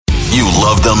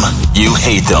love them, you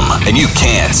hate them, and you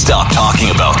can't stop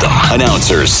talking about them.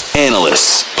 Announcers,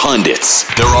 analysts,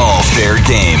 pundits, they're all fair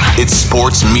game. It's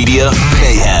Sports Media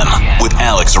Mayhem with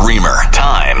Alex Reamer.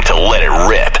 Time to let it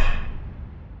rip.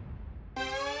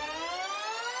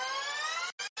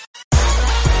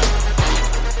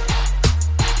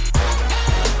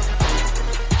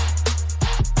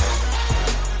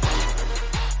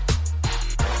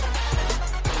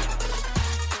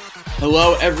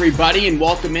 Hello, everybody, and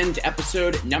welcome into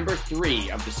episode number 3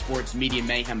 of the Sports Media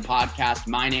Mayhem podcast.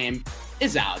 My name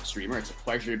is Alex Reamer. It's a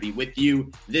pleasure to be with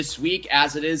you this week,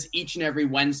 as it is each and every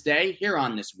Wednesday, here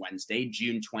on this Wednesday,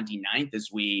 June 29th, as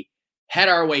we head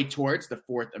our way towards the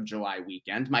 4th of July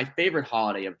weekend, my favorite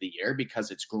holiday of the year,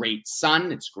 because it's great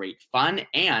sun, it's great fun,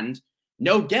 and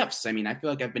no gifts. I mean, I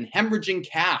feel like I've been hemorrhaging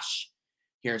cash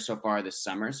here so far this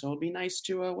summer, so it'll be nice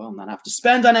to, not have to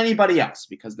spend on anybody else,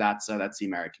 because that's the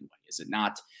American way, is it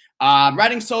not?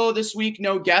 Riding solo this week,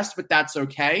 no guest, but that's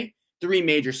okay. 3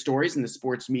 major stories in the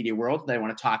sports media world that I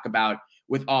want to talk about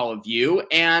with all of you,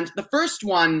 and the first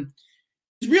one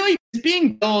is really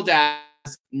being billed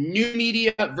as new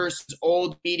media versus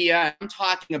old media. I'm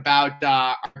talking about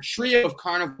our trio of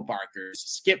carnival barkers,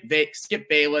 Skip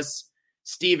Bayless,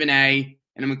 Stephen A.,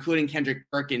 and I'm including Kendrick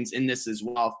Perkins in this as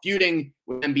well, feuding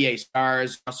with NBA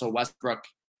stars Russell Westbrook,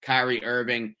 Kyrie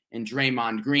Irving, and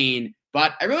Draymond Green.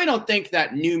 But I really don't think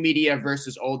that new media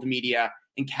versus old media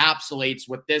encapsulates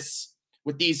what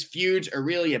these feuds are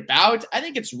really about. I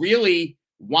think it's really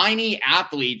whiny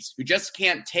athletes who just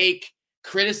can't take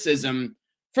criticism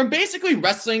from basically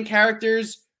wrestling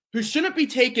characters who shouldn't be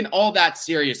taken all that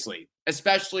seriously,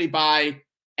 especially by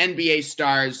NBA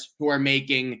stars who are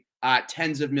making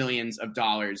tens of millions of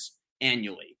dollars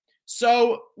annually.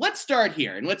 So let's start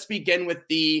here, and let's begin with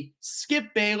the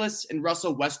Skip Bayless and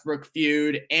Russell Westbrook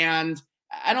feud. And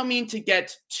I don't mean to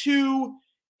get too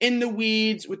in the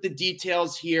weeds with the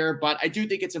details here, but I do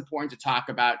think it's important to talk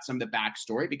about some of the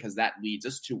backstory, because that leads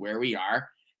us to where we are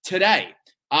today.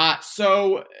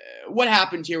 So what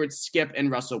happened here with Skip and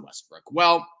Russell Westbrook?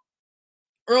 Well,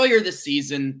 earlier this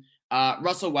season,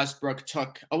 Russell Westbrook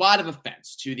took a lot of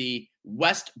offense to the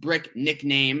Westbrick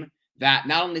nickname that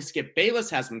not only Skip Bayless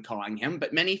has been calling him,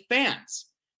 but many fans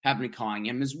have been calling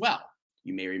him as well.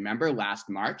 You may remember last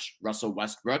March, Russell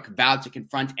Westbrook vowed to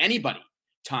confront anybody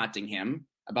taunting him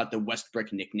about the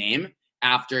Westbrick nickname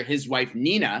after his wife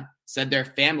Nina said their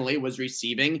family was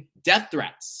receiving death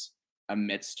threats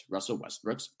amidst Russell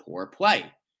Westbrook's poor play.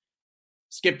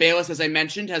 Skip Bayless, as I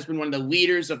mentioned, has been one of the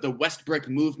leaders of the Westbrick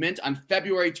movement. On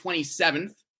February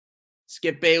 27th,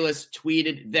 Skip Bayless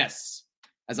tweeted this: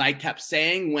 "As I kept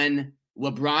saying when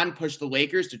LeBron pushed the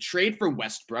Lakers to trade for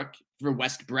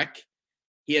Westbrick,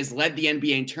 he has led the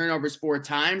NBA in turnovers 4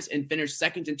 times and finished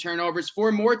second in turnovers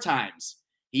 4 more times.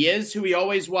 He is who he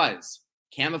always was,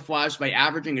 camouflaged by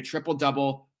averaging a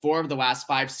triple-double 4 of the last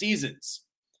 5 seasons."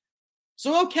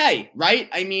 So, okay, right?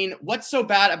 I mean, what's so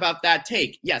bad about that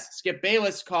take? Yes, Skip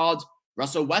Bayless called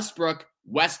Russell Westbrook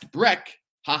Westbrick,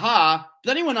 haha, but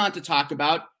then he went on to talk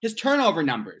about his turnover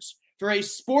numbers. For a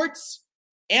sports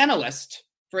analyst,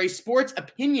 for a sports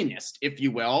opinionist, if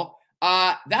you will,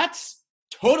 that's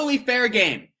totally fair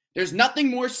game. There's nothing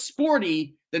more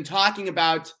sporty than talking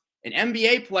about an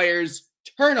NBA player's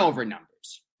turnover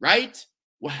numbers, right?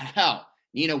 Well,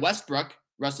 Nina Westbrook,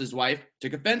 Russ's wife,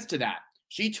 took offense to that.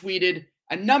 She tweeted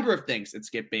a number of things at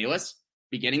Skip Bayless,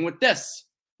 beginning with this: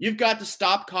 "You've got to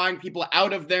stop calling people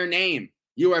out of their name.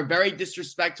 You are very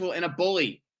disrespectful and a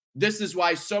bully. This is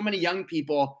why so many young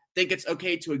people think it's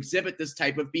okay to exhibit this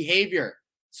type of behavior.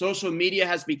 Social media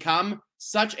has become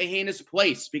such a heinous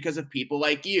place because of people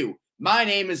like you. My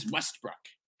name is Westbrook."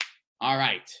 All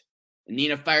right. And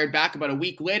Nina fired back about a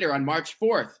week later on March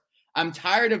 4th. "I'm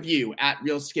tired of you, at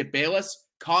Real Skip Bayless,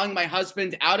 calling my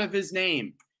husband out of his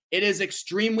name. It is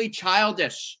extremely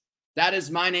childish. That is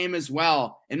my name as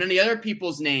well, and any other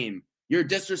people's name. You're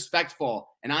disrespectful,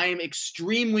 and I am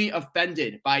extremely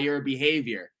offended by your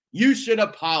behavior. You should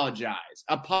apologize."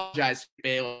 Apologize,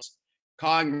 Bayless,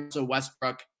 calling Russell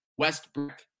Westbrook,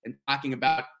 and talking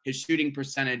about his shooting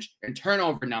percentage and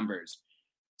turnover numbers.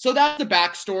 So that's the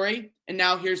backstory, and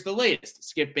now here's the latest.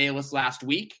 Skip Bayless last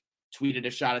week tweeted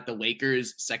a shot at the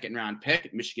Lakers' second-round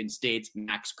pick, Michigan State's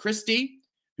Max Christie,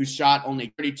 who shot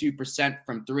only 32%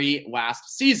 from 3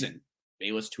 last season.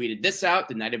 Bayless tweeted this out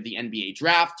the night of the NBA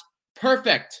draft: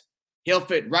 "Perfect. He'll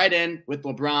fit right in with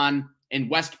LeBron and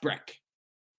Westbrick."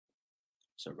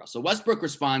 So Russell Westbrook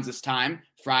responds this time,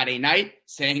 Friday night,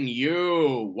 saying,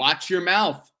 "You, watch your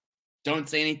mouth. Don't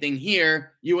say anything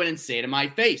here you wouldn't say to my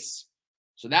face."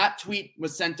 So that tweet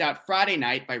was sent out Friday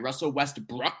night by Russell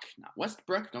Westbrook. Not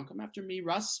Westbrook. Don't come after me,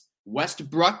 Russ.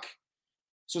 Westbrook.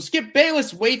 So Skip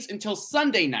Bayless waits until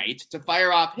Sunday night to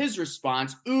fire off his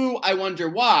response. Ooh, I wonder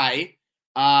why.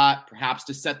 Perhaps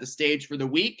to set the stage for the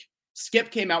week,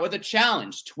 Skip came out with a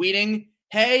challenge, tweeting,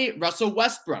 "Hey, Russell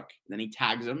Westbrook." And then he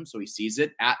tags him, so he sees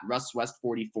it at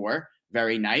RussWest44.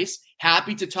 Very nice.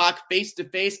 "Happy to talk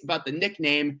face-to-face about the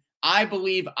nickname I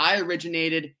believe I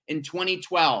originated in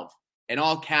 2012. In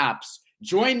all caps,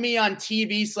 join me on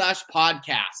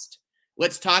TV/podcast.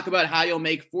 Let's talk about how you'll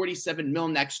make 47 mil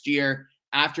next year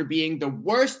after being the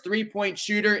worst three-point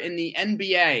shooter in the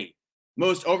NBA.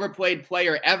 Most overplayed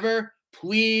player ever.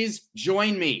 Please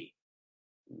join me."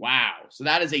 Wow. So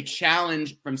that is a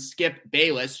challenge from Skip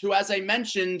Bayless, who, as I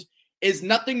mentioned, is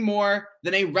nothing more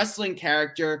than a wrestling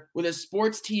character with a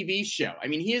sports TV show. I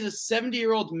mean, he is a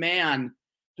 70-year-old man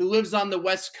who lives on the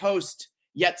West Coast,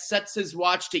 yet sets his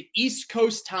watch to East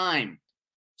Coast time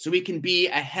so he can be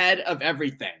ahead of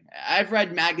everything. I've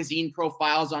read magazine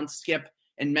profiles on Skip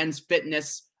and Men's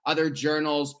Fitness, other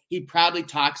journals. He proudly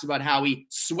talks about how he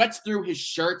sweats through his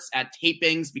shirts at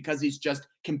tapings because he's just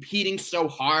competing so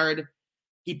hard.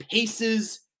 He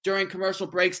paces during commercial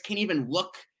breaks, can't even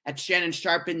look at Shannon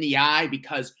Sharp in the eye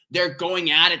because they're going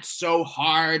at it so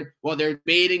hard while they're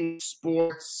debating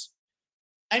sports.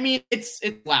 I mean, it's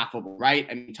laughable, right?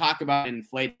 I mean, talk about an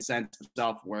inflated sense of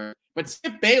self-worth. But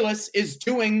Skip Bayless is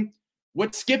doing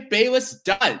what Skip Bayless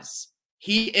does.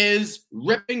 He is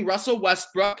ripping Russell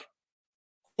Westbrook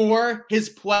for his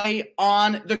play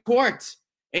on the court.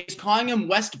 And he's calling him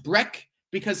West Brick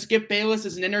because Skip Bayless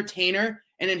is an entertainer.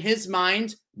 And in his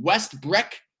mind, West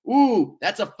Brick, ooh,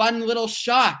 that's a fun little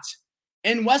shot.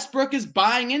 And Westbrook is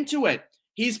buying into it.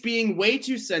 He's being way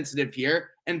too sensitive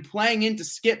here and playing into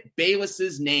Skip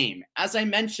Bayless's name. As I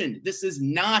mentioned, this is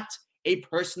not a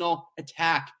personal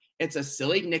attack. It's a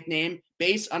silly nickname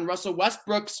based on Russell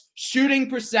Westbrook's shooting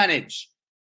percentage.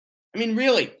 I mean,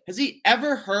 really, has he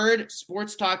ever heard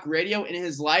sports talk radio in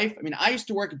his life? I mean, I used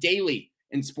to work daily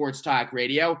in sports talk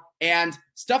radio, and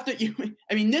stuff that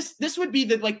this would be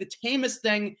the tamest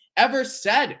thing ever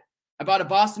said about a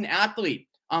Boston athlete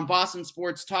on Boston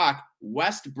Sports Talk.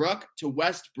 Westbrook to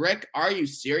West Brick. Are you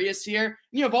serious here? And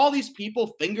you have all these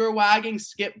people finger wagging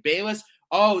Skip Bayless.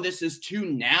 Oh, this is too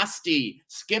nasty.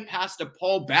 Skip has to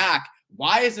pull back.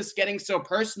 Why is this getting so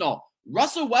personal?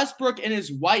 Russell Westbrook and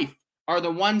his wife are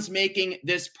the ones making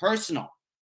this personal.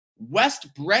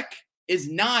 West Brick is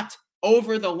not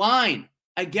over the line.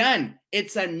 Again,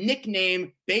 it's a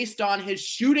nickname based on his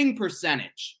shooting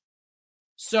percentage.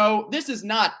 So this is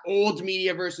not old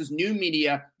media versus new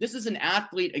media. This is an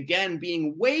athlete, again,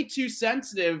 being way too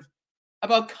sensitive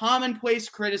about commonplace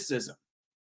criticism.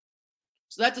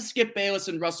 So that's a Skip Bayless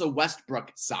and Russell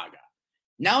Westbrook saga.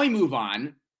 Now we move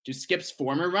on to Skip's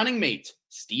former running mate,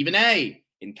 Stephen A.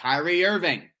 and Kyrie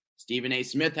Irving. Stephen A.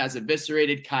 Smith has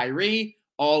eviscerated Kyrie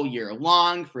all year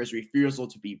long for his refusal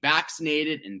to be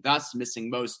vaccinated and thus missing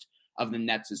most of the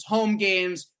Nets' home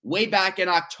games way back in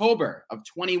October of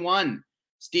 21.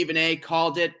 Stephen A.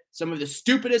 called it some of the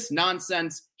stupidest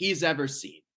nonsense he's ever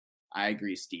seen. I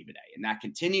agree, Stephen A. And that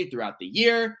continued throughout the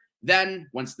year. Then,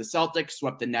 once the Celtics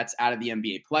swept the Nets out of the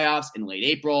NBA playoffs in late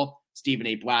April, Stephen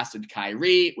A. blasted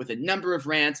Kyrie with a number of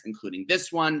rants, including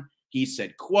this one. He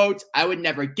said, quote, "I would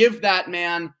never give that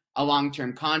man a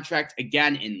long-term contract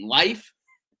again in life.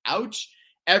 Ouch.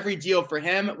 Every deal for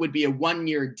him would be a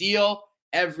one-year deal.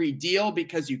 Every deal,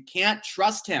 because you can't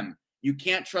trust him. You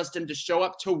can't trust him to show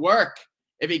up to work.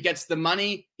 If he gets the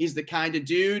money, he's the kind of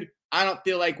dude, I don't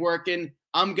feel like working.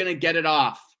 I'm going to get it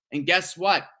off. And guess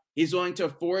what? He's willing to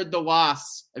afford the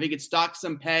loss. If he could stock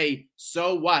some pay,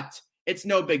 so what? It's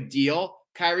no big deal.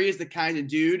 Kyrie is the kind of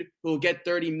dude who will get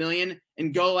 $30 million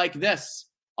and go like this.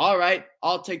 All right,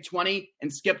 I'll take 20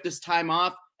 and skip this time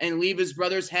off and leave his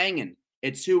brothers hanging.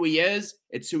 It's who he is.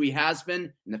 It's who he has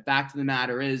been. And the fact of the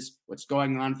matter is, what's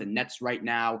going on with the Nets right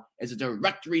now is a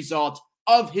direct result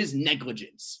of his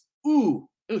negligence. Ooh,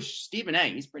 Stephen A.,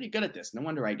 he's pretty good at this. No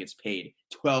wonder he gets paid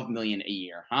 $12 million a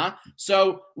year, huh?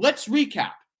 So let's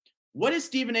recap. What is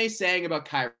Stephen A. saying about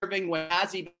Kyrie Irving? What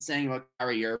has he been saying about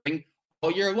Kyrie Irving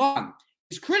all year long?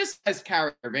 He's criticized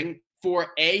Kyrie Irving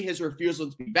for A, his refusal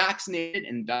to be vaccinated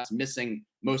and thus missing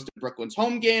most of Brooklyn's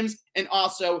home games, and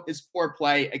also his poor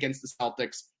play against the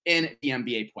Celtics in the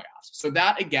NBA playoffs. So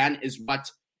that, again, is what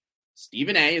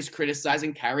Stephen A. is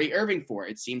criticizing Kyrie Irving for.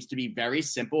 It seems to be very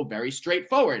simple, very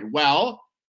straightforward. Well,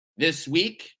 this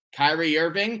week, Kyrie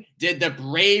Irving did the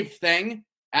brave thing,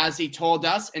 as he told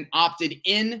us, and opted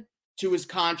in to his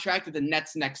contract with the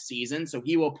Nets next season. So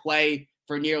he will play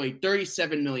for nearly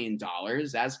 $37 million.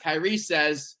 As Kyrie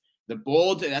says,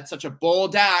 that's such a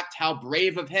bold act. How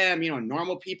brave of him.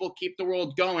 Normal people keep the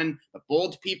world going, but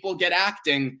bold people get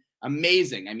acting.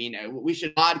 Amazing. I mean, we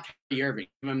should applaud Kyrie Irving,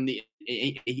 give him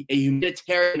a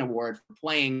humanitarian award for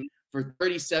playing for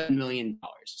 $37 million.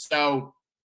 So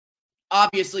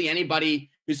obviously anybody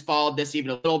who's followed this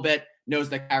even a little bit knows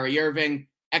that Kyrie Irving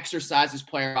exercised his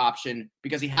player option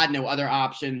because he had no other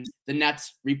options. The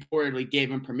Nets reportedly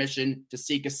gave him permission to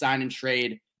seek a sign and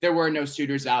trade. There were no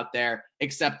suitors out there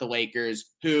except the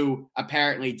Lakers, who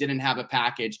apparently didn't have a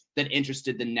package that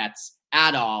interested the Nets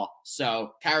at all.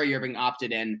 So Kyrie Irving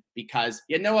opted in because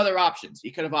he had no other options.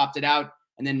 He could have opted out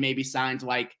and then maybe signed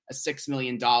like a $6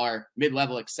 million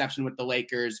mid-level exception with the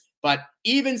Lakers. But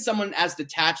even someone as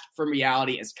detached from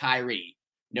reality as Kyrie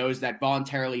knows that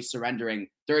voluntarily surrendering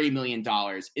 $30 million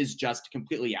is just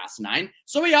completely asinine.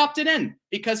 So he opted in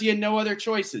because he had no other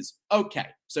choices. Okay,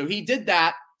 so he did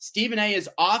that. Stephen A is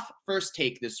off First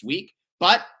Take this week,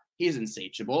 but he's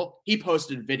insatiable. He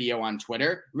posted a video on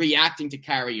Twitter reacting to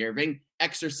Kyrie Irving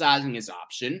exercising his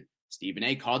option. Stephen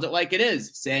A called it like it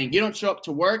is, saying, you don't show up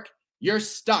to work, you're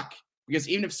stuck. Because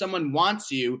even if someone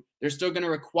wants you, they're still going to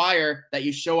require that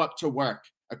you show up to work.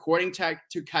 According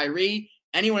to Kyrie,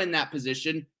 anyone in that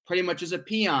position pretty much is a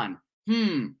peon.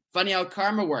 Funny how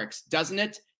karma works, doesn't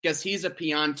it? Guess he's a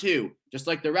peon too, just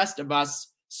like the rest of us.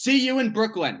 See you in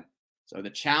Brooklyn. So the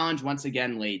challenge once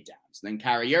again laid down. So then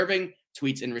Kyrie Irving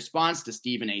tweets in response to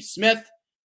Stephen A. Smith,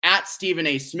 at Stephen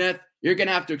A. Smith, you're going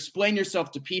to have to explain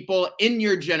yourself to people in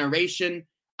your generation.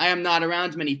 I am not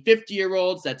around many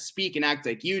 50-year-olds that speak and act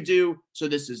like you do, so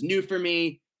this is new for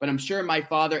me, but I'm sure my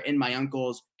father and my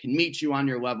uncles can meet you on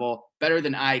your level better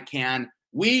than I can.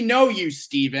 We know you,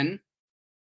 Stephen.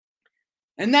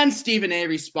 And then Stephen A.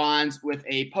 responds with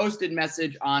a posted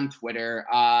message on Twitter,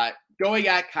 going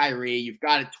at Kyrie, you've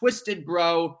got it twisted,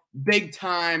 bro, big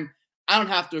time. I don't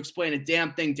have to explain a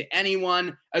damn thing to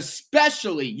anyone,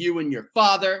 especially you and your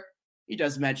father. He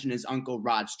does mention his uncle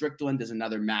Rod Strickland as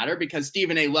another matter because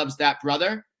Stephen A. loves that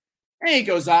brother. And he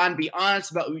goes on, be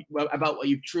honest about what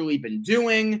you've truly been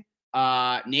doing.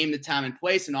 Name the time and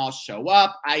place and I'll show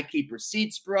up. I keep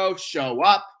receipts, bro. Show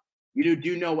up. You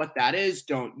do know what that is,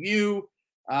 don't you?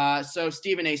 So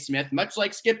Stephen A. Smith, much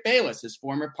like Skip Bayless, his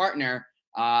former partner,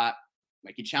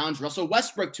 like he challenged Russell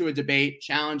Westbrook to a debate,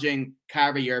 challenging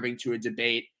Kyrie Irving to a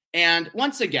debate. And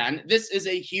once again, this is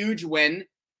a huge win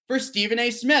for Stephen A.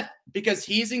 Smith because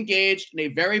he's engaged in a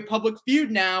very public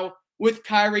feud now with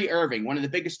Kyrie Irving, one of the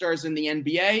biggest stars in the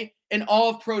NBA and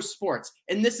all of pro sports.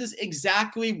 And this is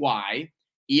exactly why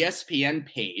ESPN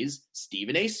pays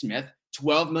Stephen A. Smith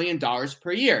 $12 million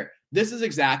per year. This is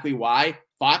exactly why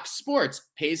Fox Sports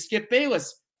pays Skip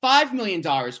Bayless $5 million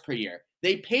per year.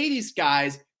 They pay these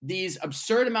guys these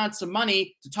absurd amounts of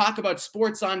money to talk about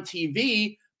sports on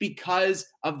TV because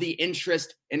of the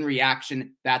interest and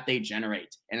reaction that they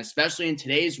generate. And especially in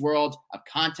today's world of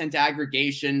content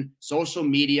aggregation, social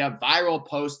media, viral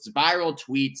posts, viral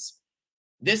tweets,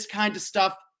 this kind of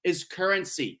stuff is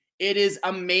currency. It is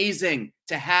amazing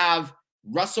to have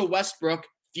Russell Westbrook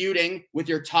feuding with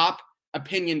your top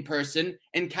opinion person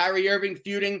and Kyrie Irving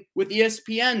feuding with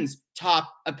ESPN's top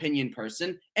opinion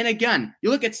person. And again, you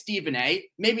look at Stephen A,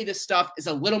 maybe this stuff is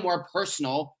a little more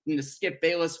personal than the Skip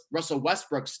Bayless, Russell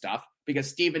Westbrook stuff, because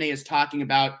Stephen A is talking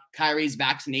about Kyrie's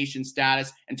vaccination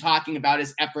status and talking about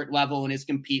his effort level and his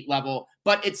compete level,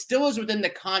 but it still is within the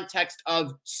context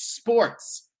of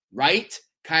sports, right?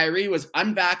 Kyrie was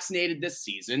unvaccinated this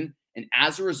season and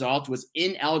as a result was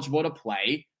ineligible to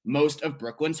play most of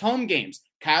Brooklyn's home games.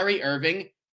 Kyrie Irving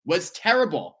was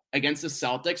terrible against the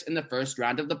Celtics in the first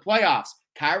round of the playoffs.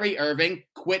 Kyrie Irving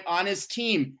quit on his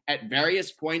team at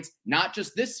various points, not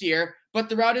just this year, but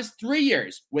throughout his 3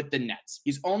 years with the Nets.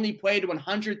 He's only played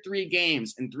 103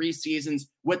 games in 3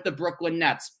 seasons with the Brooklyn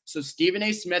Nets. So Stephen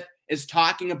A. Smith is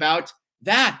talking about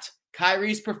that,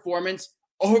 Kyrie's performance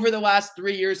over the last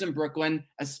 3 years in Brooklyn,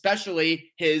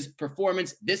 especially his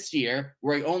performance this year,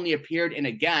 where he only appeared in,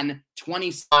 again,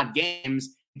 20-some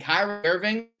games. Kyrie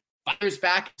Irving fires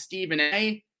back at Stephen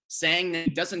A., saying that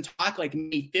he doesn't talk like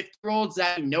many 50-year-olds,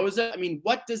 that he knows it. I mean,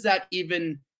 what does that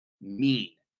even mean?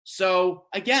 So,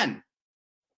 again,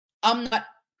 I'm not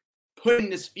putting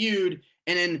this feud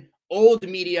in an old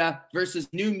media versus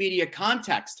new media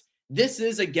context. This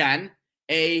is, again,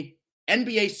 a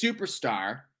NBA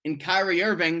superstar in Kyrie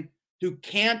Irving who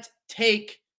can't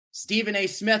take Stephen A.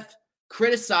 Smith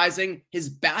criticizing his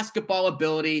basketball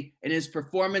ability and his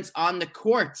performance on the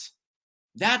court.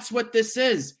 That's what this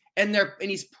is. And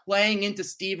he's playing into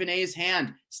Stephen A.'s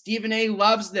hand. Stephen A.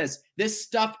 loves this. This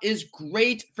stuff is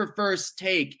great for First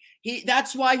Take.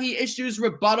 That's why he issues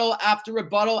rebuttal after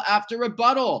rebuttal after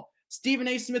rebuttal. Stephen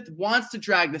A. Smith wants to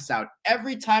drag this out.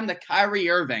 Every time that Kyrie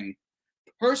Irving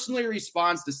personally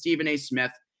responds to Stephen A.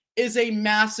 Smith is a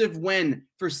massive win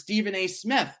for Stephen A.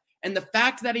 Smith. And the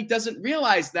fact that he doesn't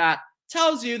realize that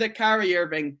tells you that Kyrie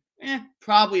Irving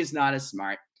probably is not as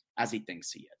smart as he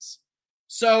thinks he is.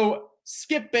 So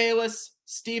Skip Bayless,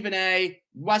 Stephen A.,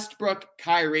 Westbrook,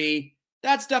 Kyrie,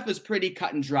 that stuff is pretty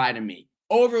cut and dry to me.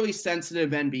 Overly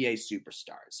sensitive NBA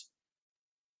superstars.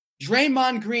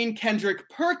 Draymond Green, Kendrick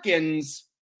Perkins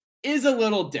is a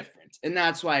little different, and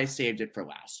that's why I saved it for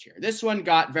last year. This one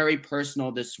got very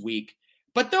personal this week,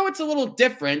 but though it's a little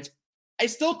different, I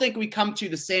still think we come to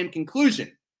the same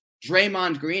conclusion.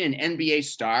 Draymond Green, an NBA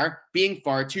star, being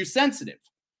far too sensitive.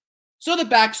 So the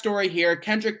backstory here,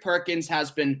 Kendrick Perkins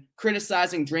has been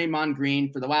criticizing Draymond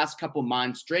Green for the last couple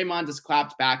months. Draymond has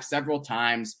clapped back several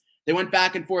times. They went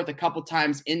back and forth a couple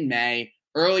times in May,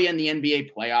 early in the NBA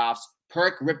playoffs.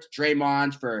 Perk ripped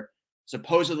Draymond for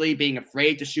supposedly being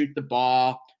afraid to shoot the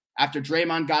ball. After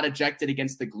Draymond got ejected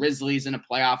against the Grizzlies in a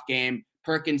playoff game,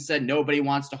 Perkins said nobody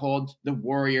wants to hold the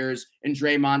Warriors and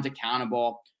Draymond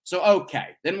accountable. So, okay,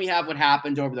 then we have what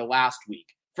happened over the last week.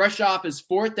 Fresh off his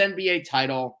fourth NBA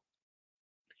title,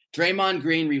 Draymond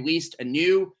Green released a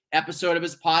new episode of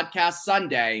his podcast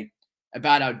Sunday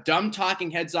about how dumb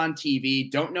talking heads on TV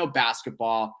don't know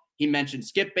basketball. He mentioned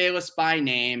Skip Bayless by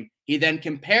name. He then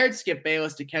compared Skip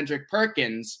Bayless to Kendrick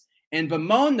Perkins and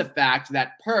bemoaned the fact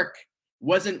that Perk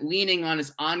wasn't leaning on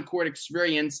his on-court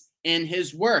experience in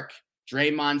his work.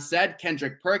 Draymond said,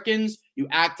 Kendrick Perkins, you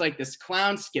act like this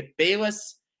clown Skip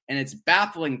Bayless, and it's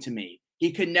baffling to me.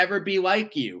 He could never be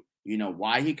like you. You know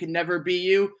why he could never be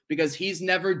you? Because he's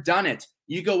never done it.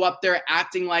 You go up there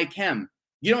acting like him.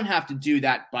 You don't have to do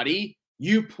that, buddy.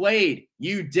 You played.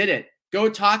 You did it. Go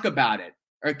talk about it.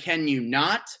 Or can you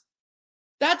not?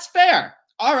 That's fair.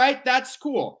 All right, that's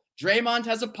cool. Draymond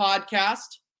has a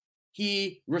podcast.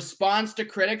 He responds to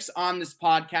critics on this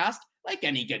podcast like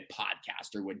any good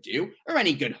podcaster would do, or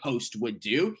any good host would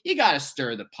do. You got to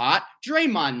stir the pot.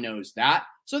 Draymond knows that,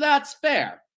 so that's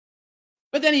fair.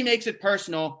 But then he makes it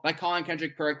personal by calling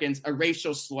Kendrick Perkins a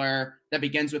racial slur that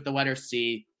begins with the letter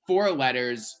C, 4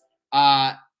 letters.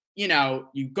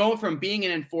 You go from being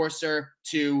an enforcer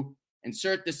to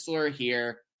insert this slur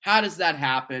here. How does that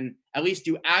happen? At least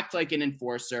you act like an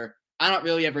enforcer. I don't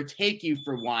really ever take you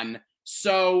for one.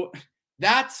 So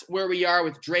that's where we are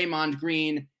with Draymond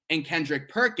Green and Kendrick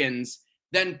Perkins.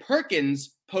 Then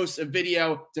Perkins posts a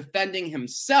video defending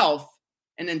himself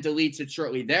and then deletes it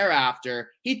shortly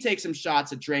thereafter. He takes some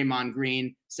shots at Draymond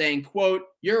Green saying, quote,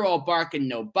 you're all bark and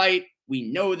no bite. We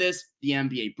know this. The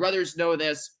NBA brothers know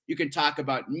this. You can talk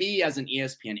about me as an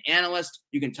ESPN analyst.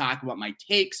 You can talk about my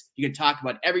takes. You can talk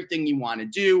about everything you want to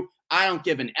do. I don't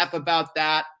give an F about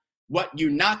that. What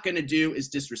you're not going to do is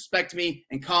disrespect me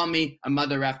and call me a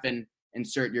mother effing,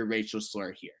 insert your racial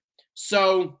slur here.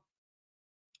 So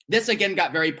this again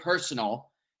got very personal.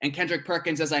 And Kendrick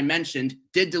Perkins, as I mentioned,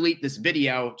 did delete this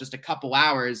video just a couple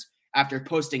hours after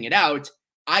posting it out.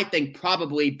 I think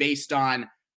probably based on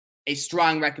a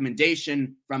strong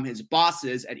recommendation from his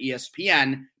bosses at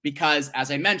ESPN, because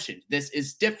as I mentioned, this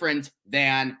is different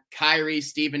than Kyrie,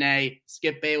 Stephen A.,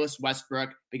 Skip Bayless,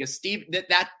 Westbrook, because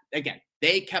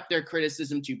they kept their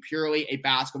criticism to purely a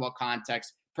basketball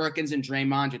context. Perkins and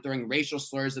Draymond are throwing racial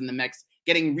slurs in the mix,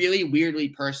 getting really weirdly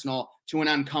personal to an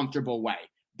uncomfortable way.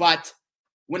 But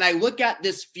when I look at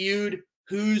this feud,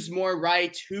 who's more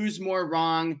right, who's more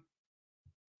wrong,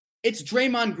 it's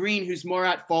Draymond Green who's more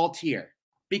at fault here.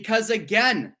 Because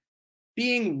again,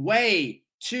 being way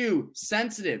too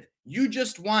sensitive. You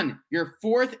just won your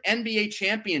 4th NBA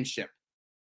championship.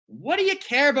 What do you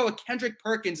care about what Kendrick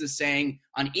Perkins is saying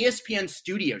on ESPN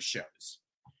studio shows?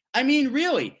 I mean,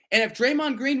 really. And if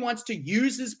Draymond Green wants to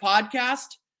use his podcast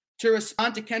to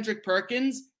respond to Kendrick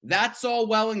Perkins, that's all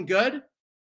well and good.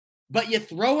 But you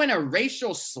throw in a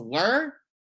racial slur?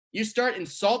 You start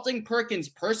insulting Perkins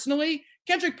personally?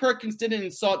 Kendrick Perkins didn't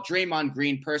insult Draymond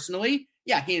Green personally.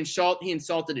 Yeah, he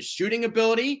insulted his shooting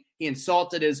ability. He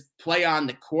insulted his play on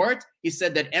the court. He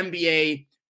said that NBA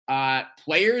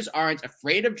players aren't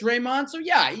afraid of Draymond. So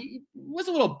yeah, he was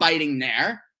a little biting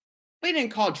there. But he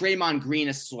didn't call Draymond Green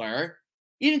a slur.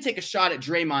 He didn't take a shot at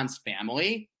Draymond's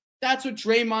family. That's what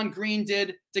Draymond Green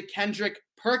did to Kendrick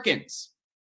Perkins.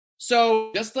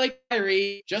 So just like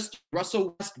Kyrie, just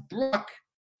Russell Westbrook,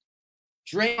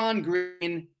 Draymond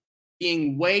Green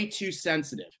being way too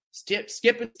sensitive.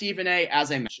 Skip and Stephen A.,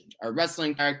 as I mentioned, are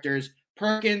wrestling characters.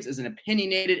 Perkins is an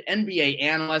opinionated NBA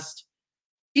analyst.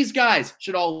 These guys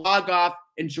should all log off,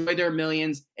 enjoy their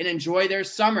millions, and enjoy their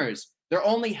summers. They're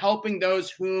only helping those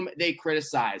whom they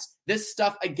criticize. This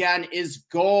stuff, again, is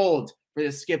gold for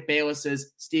the Skip Baylesses,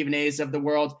 Stephen A's of the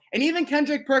world, and even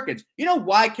Kendrick Perkins. You know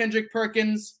why Kendrick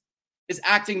Perkins is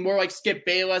acting more like Skip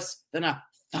Bayless than a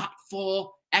thought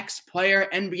full ex-player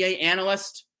NBA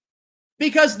analyst?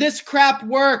 Because this crap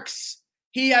works.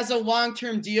 He has a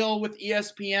long-term deal with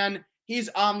ESPN. He's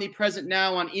omnipresent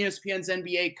now on ESPN's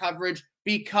NBA coverage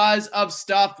because of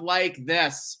stuff like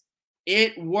this.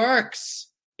 It works.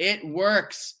 It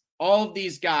works. All of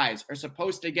these guys are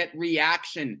supposed to get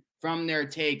reaction from their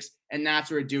takes, and that's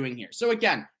what we're doing here. So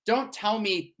again, don't tell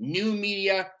me new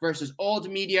media versus old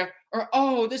media, or,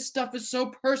 oh, this stuff is so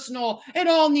personal, it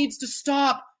all needs to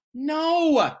stop.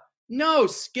 No,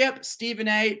 Skip, Stephen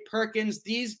A., Perkins,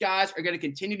 these guys are going to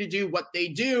continue to do what they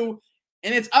do,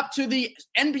 and it's up to the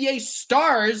NBA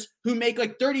stars who make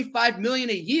like $35 million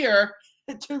a year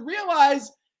to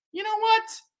realize, you know what?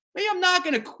 Maybe I'm not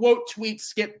going to quote tweet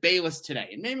Skip Bayless today,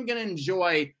 and maybe I'm going to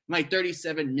enjoy my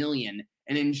 $37 million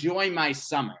and enjoy my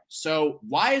summer. So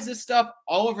why is this stuff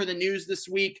all over the news this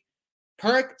week?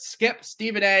 Perk, Skip,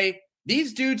 Stephen A.,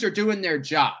 these dudes are doing their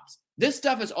jobs. This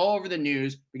stuff is all over the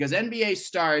news because NBA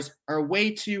stars are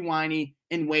way too whiny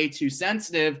and way too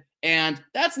sensitive, and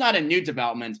that's not a new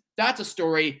development. That's a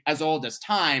story as old as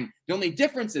time. The only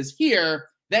difference is here,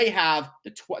 they have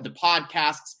the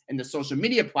podcasts and the social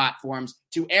media platforms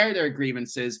to air their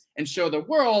grievances and show the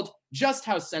world just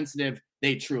how sensitive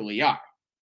they truly are.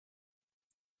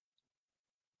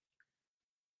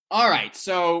 All right,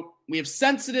 so we have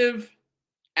sensitive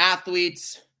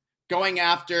athletes going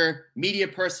after media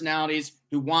personalities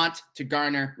who want to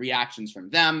garner reactions from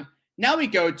them. Now we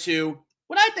go to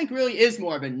what I think really is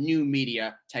more of a new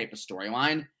media type of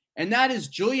storyline, and that is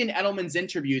Julian Edelman's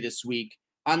interview this week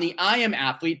on the I Am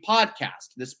Athlete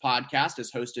podcast. This podcast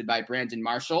is hosted by Brandon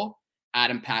Marshall,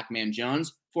 Adam Pac-Man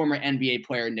Jones, former NBA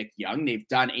player Nick Young. They've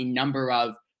done a number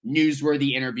of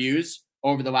newsworthy interviews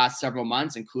over the last several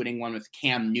months, including one with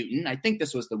Cam Newton. I think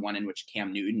this was the one in which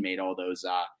Cam Newton made all those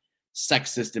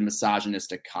sexist and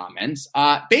misogynistic comments.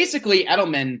 Basically,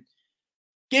 Edelman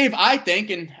gave, I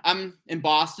think, and I'm in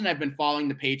Boston, I've been following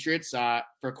the Patriots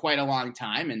for quite a long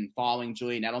time and following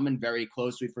Julian Edelman very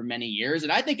closely for many years.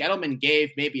 And I think Edelman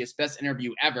gave maybe his best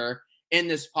interview ever in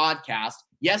this podcast.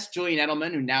 Yes, Julian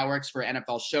Edelman, who now works for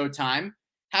NFL Showtime,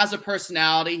 has a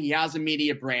personality, he has a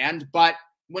media brand, but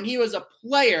when he was a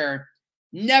player,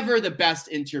 never the best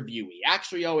interviewee,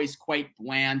 actually always quite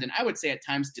bland, and I would say at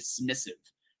times dismissive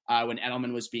when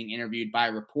Edelman was being interviewed by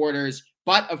reporters.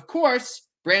 But of course,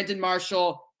 Brandon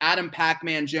Marshall, Adam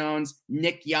Pac-Man Jones,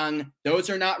 Nick Young, those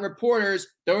are not reporters,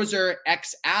 those are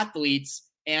ex-athletes,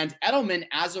 and Edelman,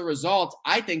 as a result,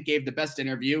 I think gave the best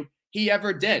interview he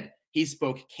ever did. He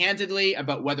spoke candidly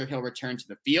about whether he'll return to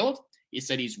the field. He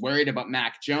said he's worried about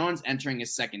Mac Jones entering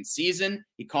his second season.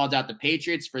 He called out the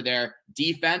Patriots for their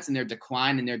defense and their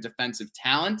decline in their defensive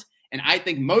talent. And I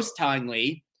think most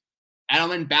tellingly,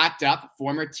 Edelman backed up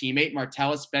former teammate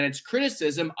Martellus Bennett's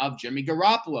criticism of Jimmy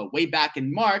Garoppolo. Way back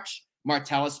in March,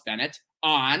 Martellus Bennett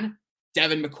on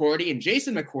Devin McCourty and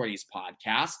Jason McCourty's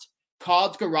podcast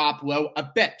called Garoppolo a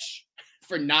bitch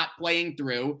for not playing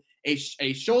through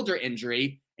a shoulder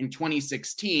injury in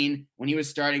 2016 when he was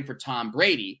starting for Tom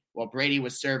Brady. While Brady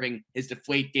was serving his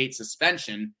Deflategate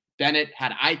suspension, Bennett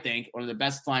had, I think, one of the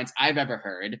best lines I've ever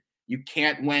heard. You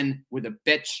can't win with a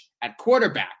bitch at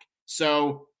quarterback.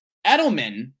 So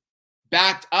Edelman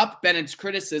backed up Bennett's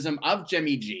criticism of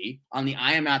Jimmy G on the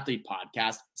I Am Athlete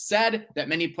podcast, said that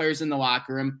many players in the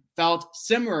locker room felt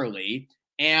similarly,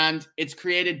 and it's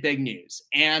created big news.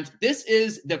 And this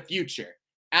is the future.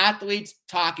 Athletes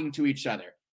talking to each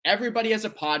other. Everybody has a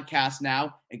podcast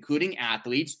now, including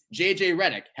athletes. JJ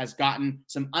Redick has gotten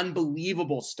some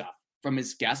unbelievable stuff from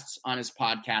his guests on his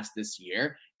podcast this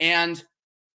year. And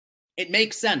it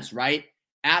makes sense, right?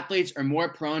 Athletes are more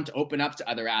prone to open up to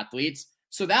other athletes.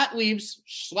 So that leaves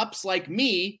schleps like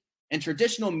me and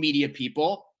traditional media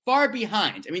people far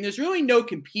behind. I mean, there's really no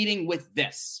competing with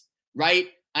this, right?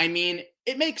 I mean,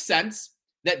 it makes sense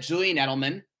that Julian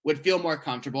Edelman would feel more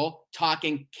comfortable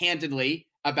talking candidly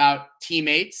about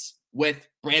teammates with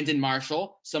Brandon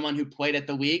Marshall, someone who played at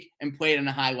the league and played on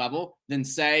a high level, than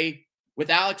say with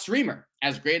Alex Reamer,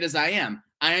 as great as I am.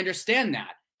 I understand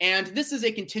that. And this is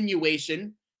a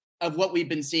continuation of what we've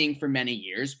been seeing for many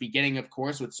years, beginning, of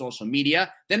course, with social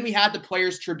media. Then we had the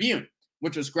Players Tribune,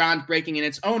 which was groundbreaking in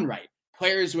its own right.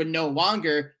 Players would no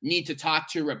longer need to talk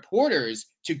to reporters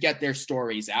to get their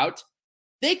stories out.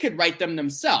 They could write them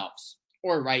themselves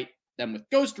or write them with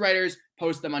ghostwriters,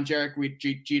 post them on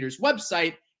Jarek Jeter's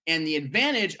website. And the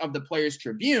advantage of the Players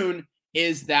Tribune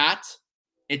is that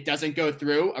it doesn't go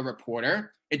through a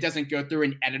reporter. It doesn't go through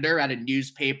an editor at a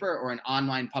newspaper or an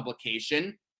online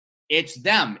publication. It's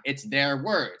them. It's their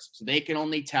words. So they can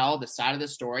only tell the side of the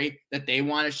story that they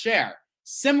want to share.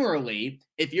 Similarly,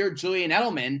 if you're Julian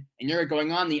Edelman and you're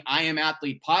going on the I Am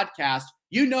Athlete podcast,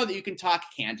 You know that you can talk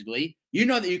candidly. You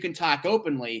know that you can talk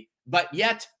openly, but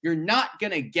yet you're not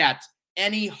going to get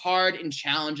any hard and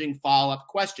challenging follow-up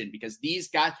question because these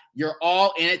guys, you're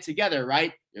all in it together,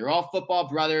 right? You're all football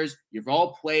brothers. You've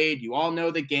all played. You all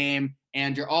know the game,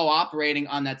 and you're all operating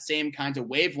on that same kind of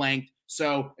wavelength.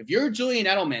 So if you're Julian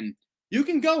Edelman, you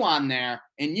can go on there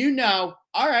and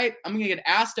all right, I'm going to get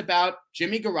asked about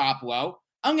Jimmy Garoppolo.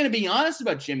 I'm going to be honest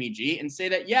about Jimmy G and say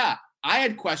that, yeah, I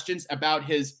had questions about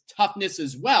his toughness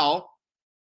as well.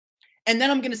 And then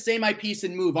I'm going to say my piece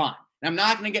and move on. And I'm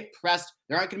not going to get pressed.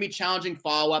 There aren't going to be challenging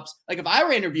follow-ups. Like if I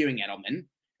were interviewing Edelman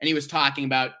and he was talking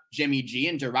about Jimmy G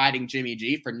and deriding Jimmy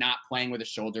G for not playing with a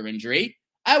shoulder injury,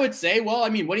 I would say, well, I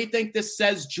mean, what do you think this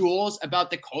says, Jules,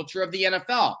 about the culture of the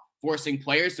NFL? Forcing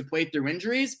players to play through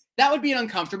injuries? That would be an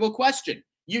uncomfortable question.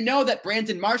 You know that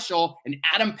Brandon Marshall and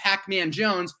Adam Pac-Man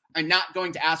Jones are not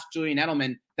going to ask Julian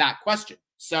Edelman that question.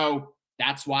 So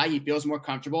that's why he feels more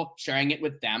comfortable sharing it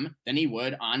with them than he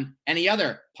would on any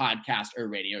other podcast or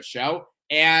radio show.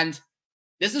 And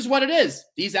this is what it is.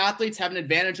 These athletes have an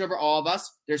advantage over all of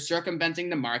us. They're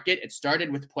circumventing the market. It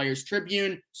started with Players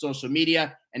Tribune, social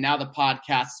media, and now the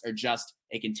podcasts are just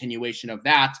a continuation of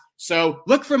that. So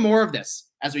look for more of this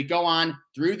as we go on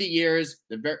through the years,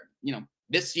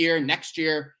 this year, next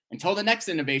year, until the next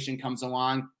innovation comes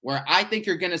along, where I think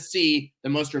you're going to see the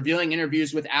most revealing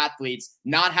interviews with athletes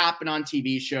not happen on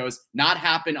TV shows, not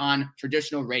happen on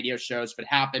traditional radio shows, but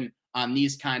happen on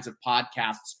these kinds of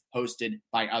podcasts hosted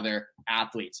by other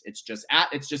athletes. It's just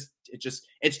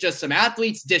some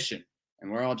athletes dishing,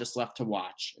 and we're all just left to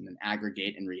watch and then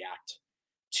aggregate and react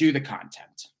to the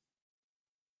content.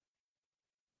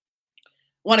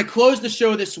 I want to close the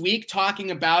show this week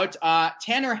talking about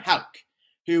Tanner Houck,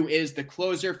 who is the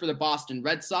closer for the Boston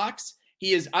Red Sox.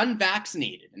 He is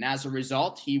unvaccinated, and as a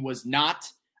result, he was not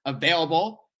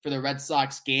available for the Red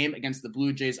Sox game against the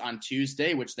Blue Jays on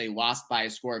Tuesday, which they lost by a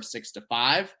score of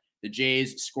 6-5. The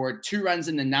Jays scored 2 runs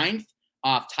in the ninth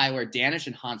off Tyler Danish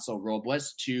and Hansel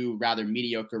Robles, 2 rather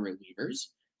mediocre relievers,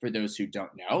 for those who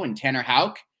don't know. And Tanner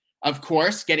Houck, of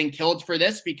course, getting killed for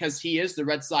this because he is the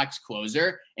Red Sox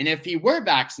closer. And if he were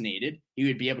vaccinated, he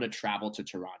would be able to travel to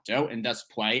Toronto and thus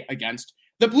play against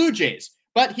the Blue Jays.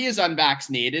 But he is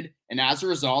unvaccinated, and as a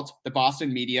result, the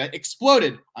Boston media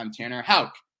exploded on Tanner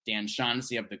Houck. Dan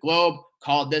Shaughnessy of the Globe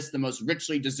called this the most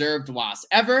richly deserved loss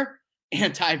ever.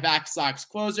 Anti-vax Sox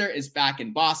closer is back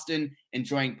in Boston,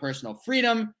 enjoying personal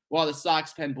freedom, while the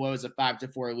Sox pen blows a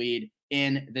 5-4 lead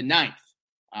in the ninth.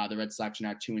 The Red Sox are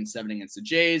now 2-7 against the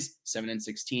Jays,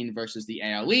 7-16 versus the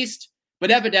AL East. But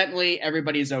evidently,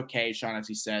 everybody's okay,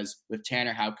 Shaughnessy says, with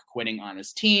Tanner Houck quitting on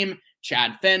his team.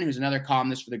 Chad Finn, who's another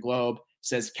columnist for the Globe,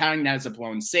 says counting that as a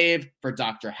blown save for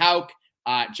Dr. Houck.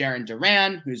 Jarren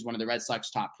Duran, who's one of the Red Sox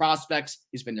top prospects,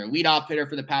 he's been their leadoff hitter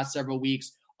for the past several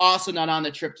weeks, also not on the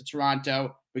trip to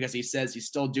Toronto because he says he's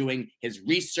still doing his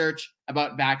research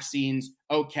about vaccines.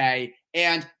 Okay,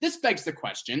 and this begs the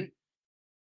question,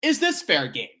 is this fair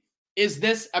game? Is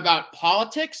this about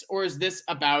politics or is this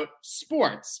about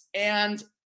sports? And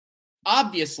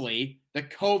obviously, the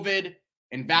COVID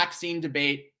and vaccine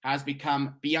debate has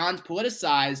become beyond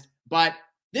politicized, but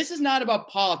this is not about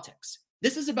politics.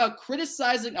 This is about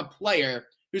criticizing a player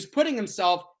who's putting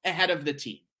himself ahead of the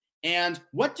team. And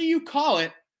what do you call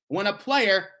it when a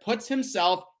player puts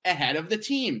himself ahead of the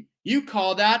team? You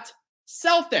call that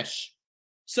selfish.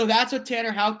 So that's what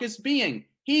Tanner Houck is being.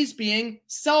 He's being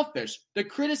selfish. The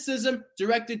criticism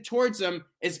directed towards him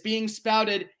is being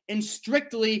spouted in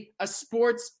strictly a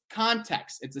sports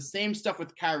context. It's the same stuff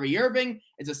with Kyrie Irving.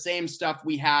 It's the same stuff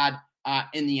we had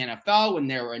in the NFL when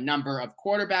there were a number of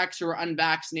quarterbacks who were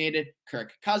unvaccinated,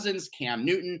 Kirk Cousins, Cam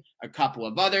Newton, a couple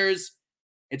of others.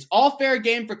 It's all fair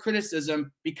game for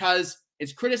criticism because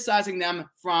it's criticizing them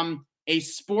from a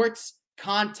sports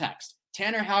context.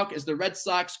 Tanner Houck is the Red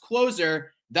Sox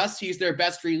closer, thus he's their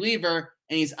best reliever,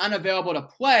 and he's unavailable to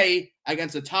play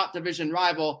against a top division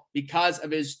rival because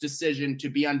of his decision to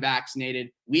be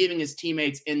unvaccinated, leaving his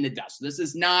teammates in the dust. So this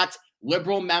is not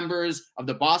liberal members of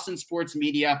the Boston sports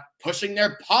media pushing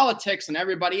their politics and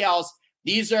everybody else.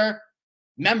 These are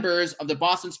members of the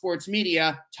Boston sports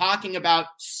media talking about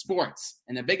sports.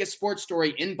 And the biggest sports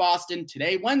story in Boston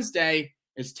today, Wednesday,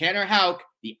 is Tanner Houck,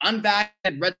 the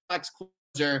unvaccinated Red Sox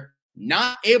closer,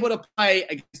 not able to play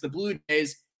against the Blue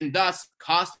Jays and thus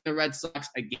costing the Red Sox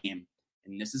a game.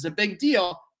 And this is a big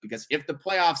deal because if the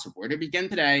playoffs were to begin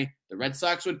today, the Red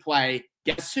Sox would play,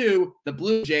 guess who? The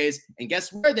Blue Jays. And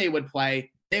guess where they would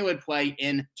play? They would play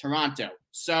in Toronto.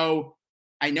 So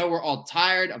I know we're all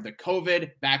tired of the COVID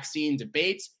vaccine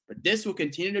debates, but this will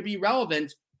continue to be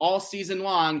relevant all season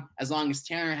long as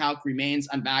Tanner Houck remains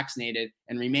unvaccinated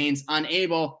and remains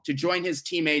unable to join his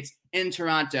teammates in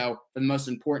Toronto for the most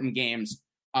important games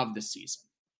of the season.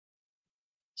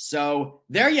 So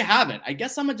there you have it. I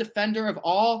guess I'm a defender of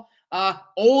all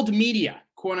old media,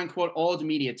 quote unquote old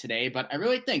media today, but I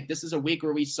really think this is a week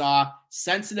where we saw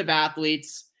sensitive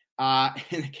athletes,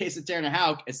 in the case of Tanner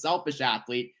Houck, a selfish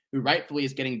athlete who rightfully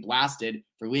is getting blasted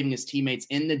for leaving his teammates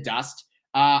in the dust.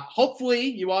 Hopefully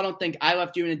you all don't think I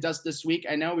left you in the dust this week.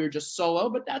 I know we were just solo,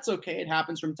 but that's okay. It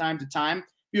happens from time to time. If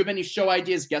you have any show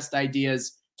ideas, guest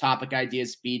ideas, topic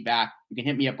ideas, feedback, you can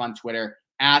hit me up on Twitter.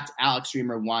 At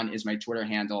AlexReamer1 is my Twitter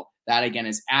handle. That again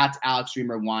is at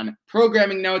AlexReamer1.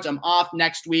 Programming notes, I'm off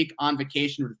next week on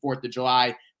vacation for the 4th of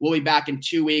July. We'll be back in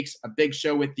 2 weeks. A big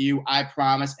show with you, I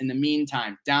promise. In the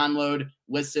meantime, download,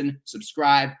 listen,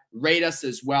 subscribe, rate us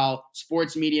as well.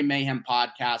 Sports Media Mayhem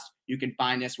Podcast. You can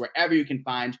find us wherever you can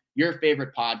find your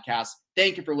favorite podcast.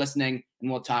 Thank you for listening,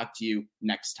 and we'll talk to you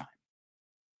next time.